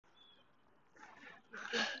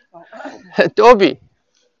Toby.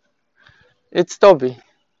 It's Toby.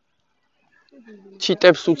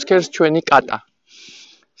 Chitebs utzkers ჩვენი კატა.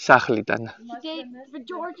 Სახლიდან. The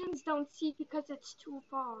Georgians don't see because it's too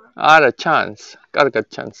far. არა, chance. კარგად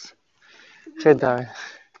chance. ხედავენ.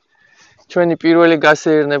 ჩვენი პირველი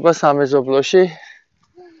გასეირნება სამეზობლოში.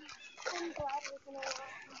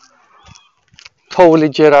 თოვლი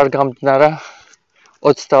ჯერ არ გამდნარა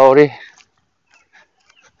 22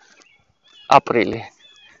 აპრილი.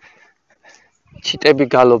 ჩიტები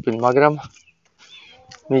გალობენ, მაგრამ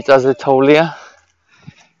მიწაზე თოვლია.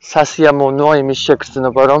 სასიამოვნოა იმის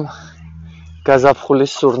შეგრძნობა, რომ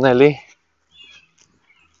გაზაფხულის სურნელი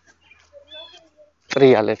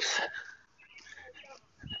ტრიალებს.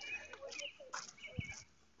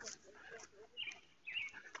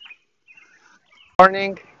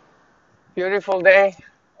 Morning. Beautiful day.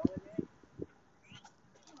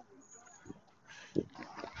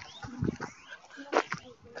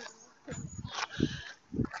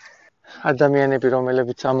 ადამიანები,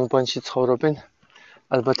 რომლებიც ამ უბანში ცხოვრობენ,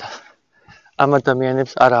 ალბათ ამ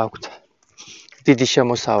ადამიანებს არ აქვთ დიდი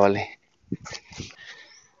შემოსავალი.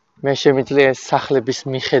 მე შემიძლია ეს სახლების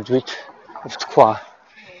მიხედვით ვთქვა,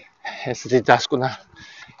 ესეთი დასკვნა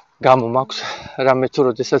გამომაქვს, რამე თუ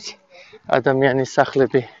როდესაც ადამიანის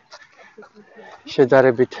სახლები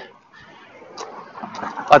შედარებით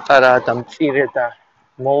პატარა და მწირე და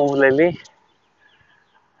მოუვლელი,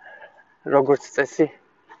 როგორც წესი,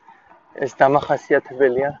 ეს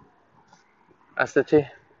დამახასიათებელია ასეთი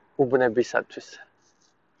უბნებისათვის.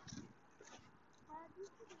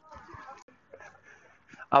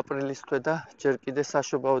 აპრილის თვე და ჯერ კიდე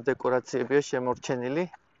საშობაო დეკორაციებია შემორჩენილი.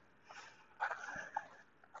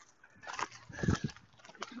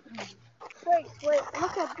 Wait,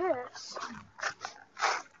 look at this.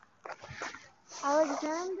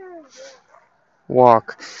 Alexander.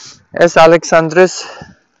 Walk. ეს ალექსანდრეს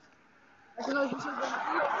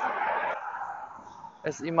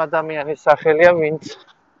ეს იმ ადამიანის სახელია, ვინც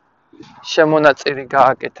შემონაწირი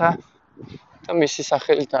გააკეთა და მისი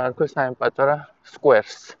სახელი დაარქვეს აი ამ პატარა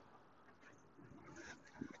სკვერს.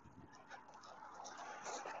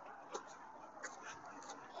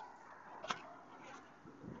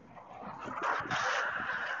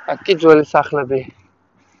 აქ ძველი სახლები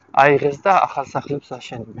აიღეს და ახალ სახლებს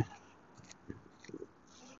აშენებენ.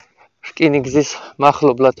 რკინიგზის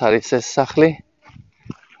მახლობლად არის ეს სახლი.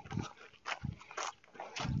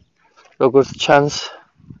 როგორც ჩანს,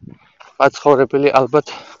 მაცხოვრებელი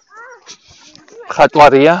ალბათ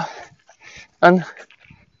ხატვარია ან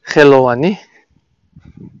ხელოვანი.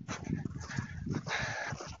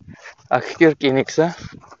 აქ კი რკინიგზა.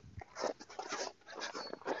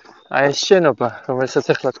 აი ეს შენობა, რომელსაც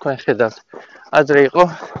ახლა თქვენ ხედავთ, ადრე იყო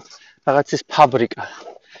რაღაცის ფაბრიკა.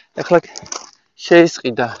 ახლა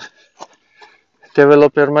შეისყიდა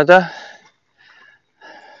დეველოპერმა და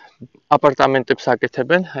აპარტამენტებს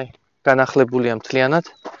აკეთებენ, აი განახლებულია მთლიანად,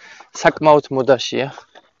 საკმაოდ მოდაშია.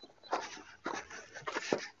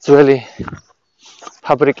 ძველი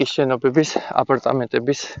ფაბრიკის შენობების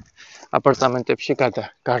აპარტამენტებში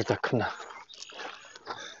გარდაქმნა.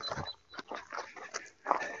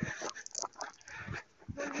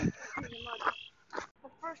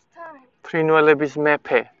 ფრინველების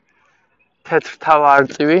მეფე, თეთრთავა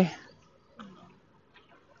არწივი.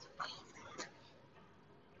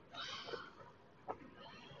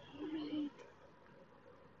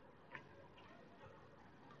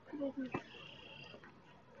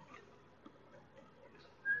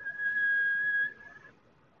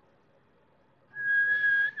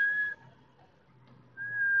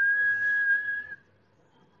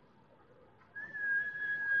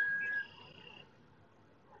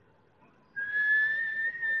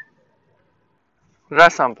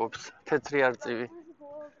 რას ამბობს თეთრი არწივი?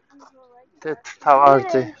 თეთრთავა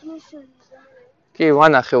არწივი. კი,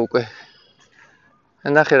 ვანახე უკვე.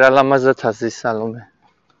 ნახე რა ლამაზად აზის სალომე.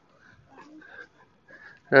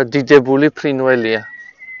 რა დიდებული ფრინველია.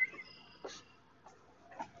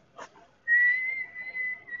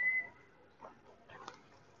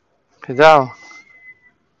 ხედავ?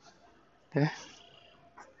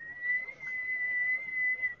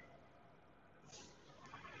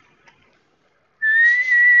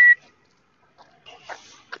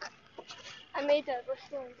 I made that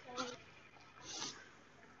whistling sound.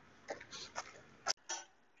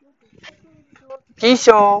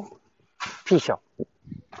 피쇼.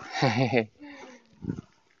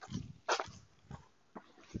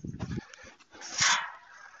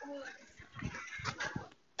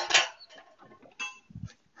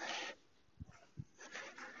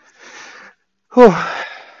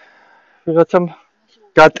 ვიღაცამ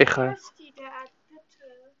გატეხა.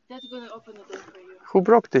 That's gonna open the door for you. Who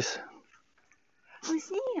broke this?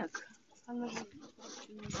 снег.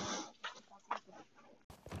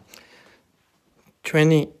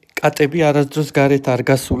 ჩვენი კატები არასდროს გარეთ არ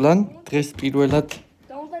გასულან. დღეს პირველად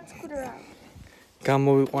Don't let Scooter out.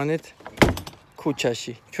 გამოვიყვანეთ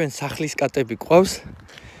ქუჩაში. ჩვენ სახლის კატები ყავს.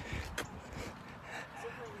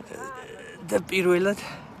 და პირველად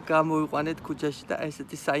გამოვიყვანეთ ქუჩაში და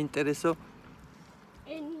ესეთი საინტერესო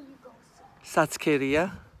In you go. საცქერია.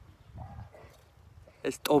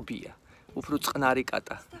 ეს ტობია. უფრო წყნარი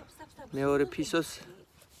კატა. მეორე ფისოს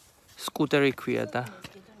სკუტერი ქვია და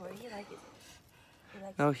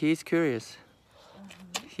Now he is curious.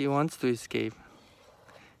 He wants to escape.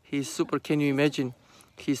 He's super. Can you imagine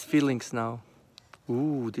his feelings now?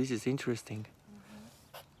 Ooh, this is interesting.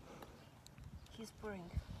 He's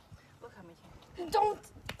purring. Look how much. Don't.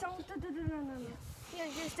 No. Here,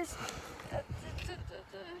 use this.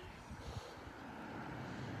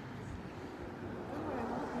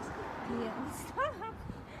 Stop.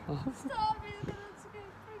 Stop. He's gonna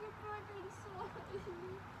escape. Bring him back inside.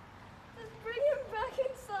 Just bring him back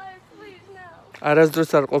inside, please, now.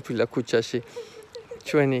 არასდროს არ ყოფილა ქუჩაში.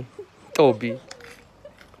 ჩვენი ტობი.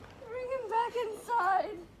 Bring him back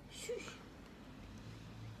inside. Shush.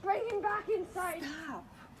 Bring him back inside.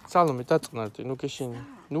 სალომე დაწყნარდი,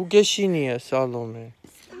 ნუ გეშინია სალომე.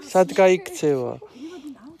 სად გაიქცევა?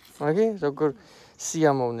 მაგე როგორ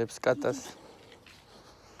სიამოვნებს კატას.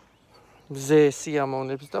 მზე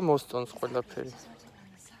სიამოვნებს და მოსწონს ყველაფერი.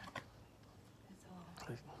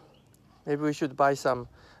 Maybe we should buy some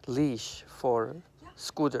leash for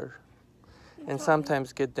Scooter and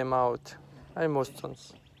sometimes get them out. აი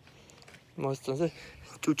მოსწონს.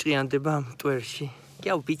 ჭუჭიანდება ამ ტვერში.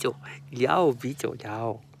 Яу ბიჭო.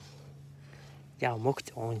 Яу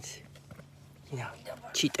მოგწონს. Яу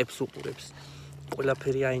ჩიტებს უყურებს.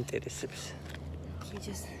 ყველაფერი აინტერესებს. He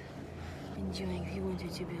just enjoying. He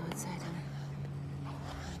wanted to be outside.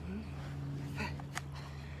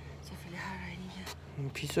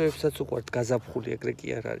 ფისოებსაც უყვართ გაზაფხული, ეგრე კი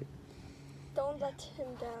არ არის. Don't let him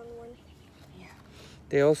down when.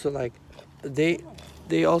 They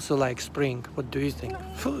also like spring. What do you think?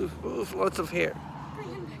 Lots of hair. Bring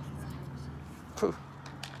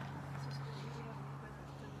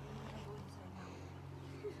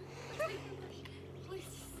him back inside.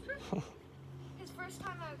 Please. His first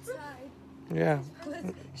time outside. Yeah.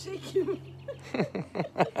 Let's shake him. Let's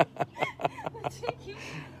shake him.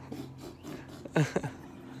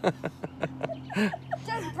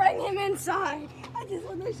 Just bring him inside. I just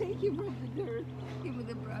want to shake him from the dirt. Give me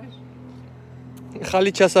the brush.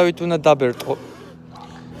 ხალი ჩასავით უნდა დაბერტყო.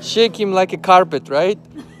 Shake him like a carpet, right?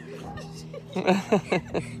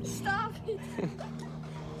 Stop it.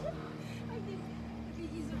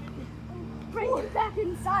 Bring him back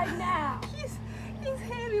inside now. He's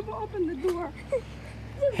hairy. Open the door.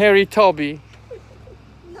 Harry Toby.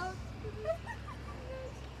 No.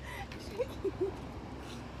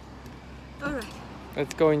 All right.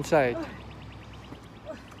 Let's go inside.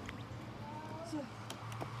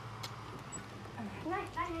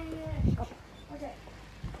 Okay.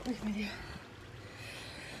 Wait, my dear.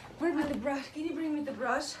 Bring me the brush. Can you bring me the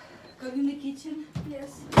brush? Go in the kitchen.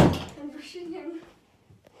 Yes. I'm brushing him.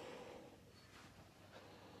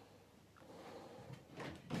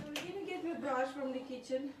 Can you get me a brush from the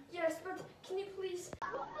kitchen? Yes, but can you please?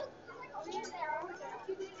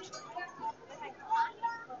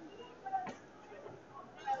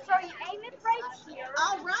 So you aim it right here.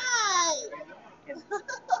 All right. Okay,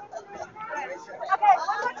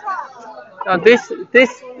 one more time. Now this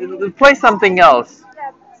play something else.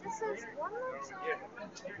 Yeah, this is one more time.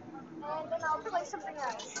 And then I'll play something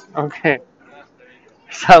else. Okay.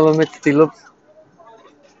 სალომე ცდილობს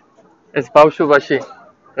ეს ბავშვობაში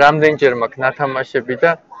რამდენჯერ მაქვს ნათამაშები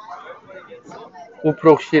და უფრო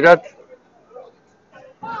ხშირად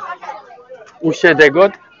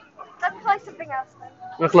უშედეგოდ Let's play something else then.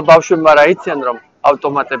 ახლა ბავშვებმა რა იციან რომ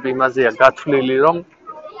ავტომატები იმაზეა გათვლილი რომ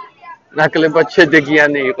ნაკლებად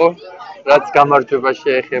შედეგიანი იყო რაც გამარჯვება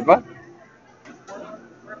შეეხება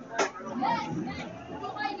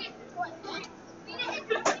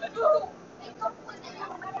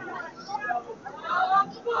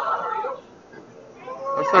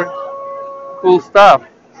Cool stuff.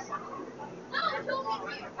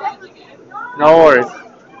 No worries.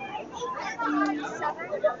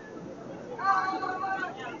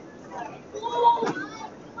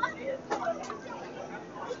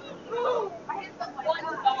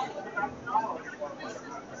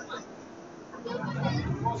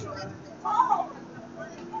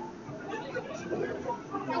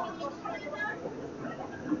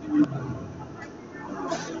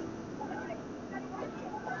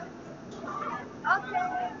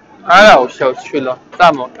 არა უშავს შვილო.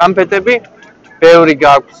 წამო, კამფეტები ბევრი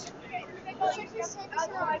გაქვს.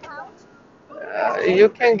 You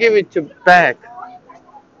can give it to back.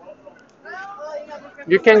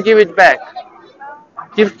 You can give it back.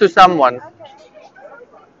 Give to someone.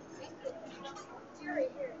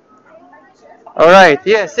 All right.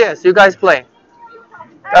 Yes, yes. You guys play.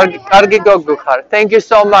 Kargi Gogu Khar. Thank you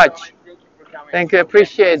so much. Thank you.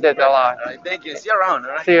 Appreciate that a lot. All right, thank you. See you around,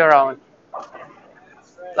 all right? See you around.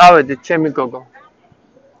 Davide, Chemi Gogo.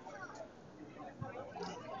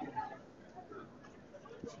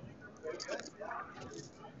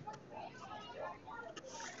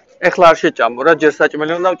 ეხლა არ შეჭამო რა, ჯერ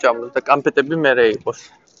საჭმელი უნდა ვჭამო და კამფეტები მერე იყოს.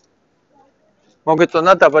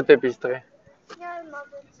 მოგეწონა დაბადების დღე?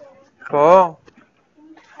 ხო?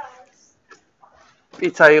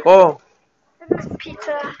 პიცა იყო?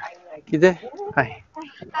 Pizza. კიდე? აი.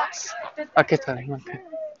 აქეთ არის მაგა.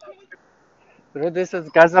 როდესაც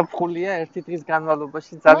გაზაფხულია ერთი დღის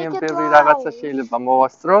განმავლობაში ძალიან ბევრი რაღაცა შეიძლება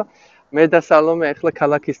მოვასწრო. მე და სალომე ახლა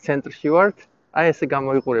ქალაქის ცენტრში ვართ. აი ესე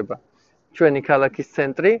გამოიყურება. ჩვენი ქალაქის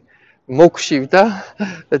ცენტრი მოგშივდა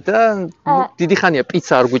და დიდი ხანია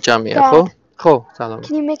პიცა არ გვიჭამია, ხო? ხო, სალომე.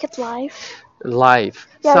 Can you make it live? Live.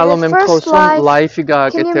 Yeah, სალომე the first მქოსონ live- live-ი Can you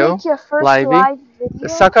გააკეთეო. make your first Live-ი. live video?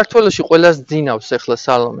 საქართველოში ყველას ძინავს ახლა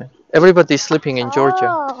სალომე. Everybody is sleeping in Georgia.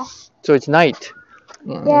 Oh. So it's night.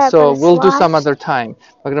 Yeah, So but it's we'll do live. some other time.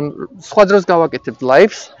 მაგრამ სხვა დროს გავაკეთებთ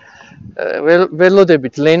lives.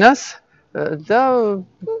 ველოდებით ლენას და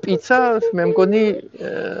პიცა მე მგონი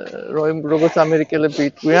როგორც ამერიკელები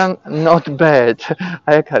იტყვიან not bad.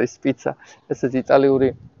 აი აქ არის პიცა. ესეც იტალიური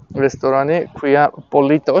რესტორანი, ქვია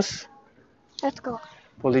პოლიტოს. Let's go.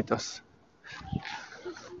 პოლიტოს.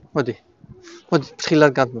 მოდი. მოდი,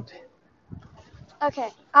 ფრთხილად გადმოდი. Okay,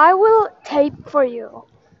 I will tape for you,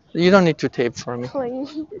 You don't need to tape for me.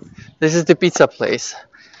 please. This is the pizza place.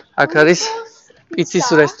 აქ არის პიცის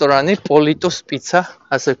რესტორანი, პოლიტოს პიცა,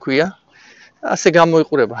 ასე ქვია. ასე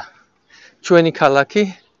გამოიყურება ჩვენი ქალაქი.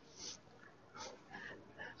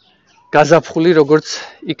 გაზაფხული როგორც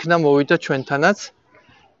იქნა მოვიდა ჩვენთანაც.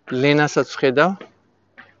 ლენასაც ვხედავ.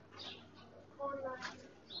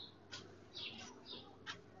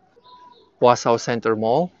 Warsaw Center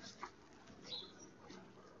Mall.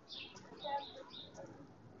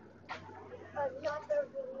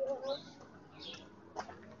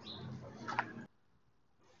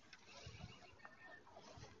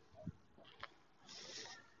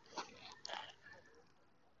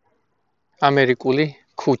 ამერიკული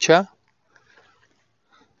ქუჩა,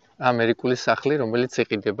 ამერიკული სახლი, რომელიც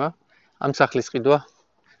ეყიდება. ამ სახლის ყიდვა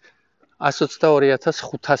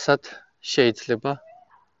 122,500-ად შეიძლება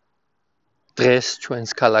დღეს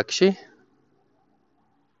ჩვენს ქალაქში.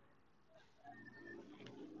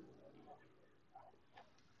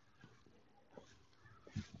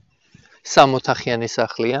 სამოთახიანი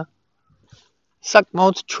სახლია.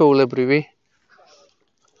 საკმაოდ ჩვეულებრივი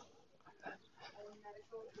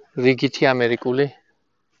რიგითი ამერიკული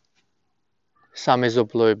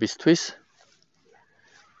სამეზობლოებისთვის.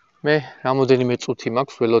 მე რამოდენიმე წუთი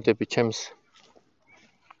მაქვს ველოდები ჩემს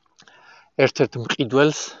ერთ-ერთ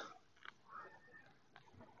მყიდველს.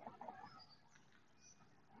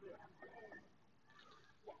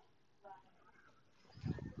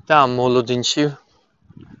 და ამ მოლოდინში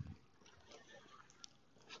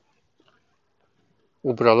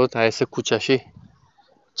უბრალოდ აი ესე ქუჩაში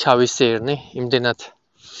ჩავისეირნი, იმდენად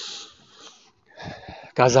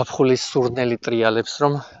გაზაფხულის სურნელი ტრიალებს,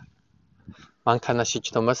 რომ მანქანაში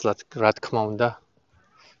ჭდომას რა თქმა უნდა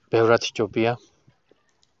ბევრად ჯობია.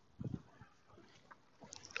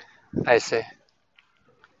 აი ესე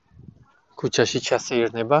ქუჩაში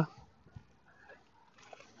ჩასეირნება.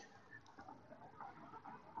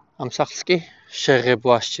 ამ სახლს კი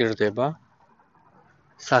შეღებვა სჭირდება.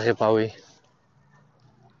 საღებავი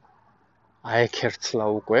აიქერცლა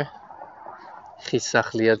უკვე. ხის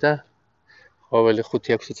სახლია და ყოველი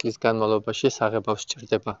 5-6 წლის განმავლობაში საღებავს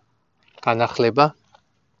სჭირდება განახლება.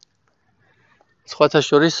 სხვათა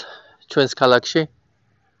შორის ჩვენს ქალაქში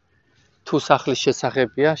თუ სახლის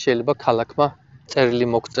შესახებია, შეიძლება ქალაქმა წერილი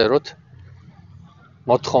მოგწეროთ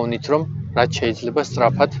მოთხოვნით, რომ რაც შეიძლება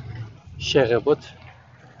სწრაფად შეღებოთ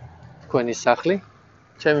თქვენი სახლი.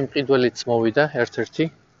 ჩემი მყიდველიც მოვიდა ერთ-ერთი.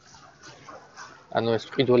 ანუ ეს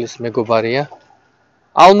მყიდველის მეგობარია.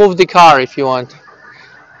 I'll move the car if you want.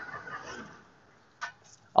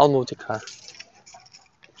 I'll move the car.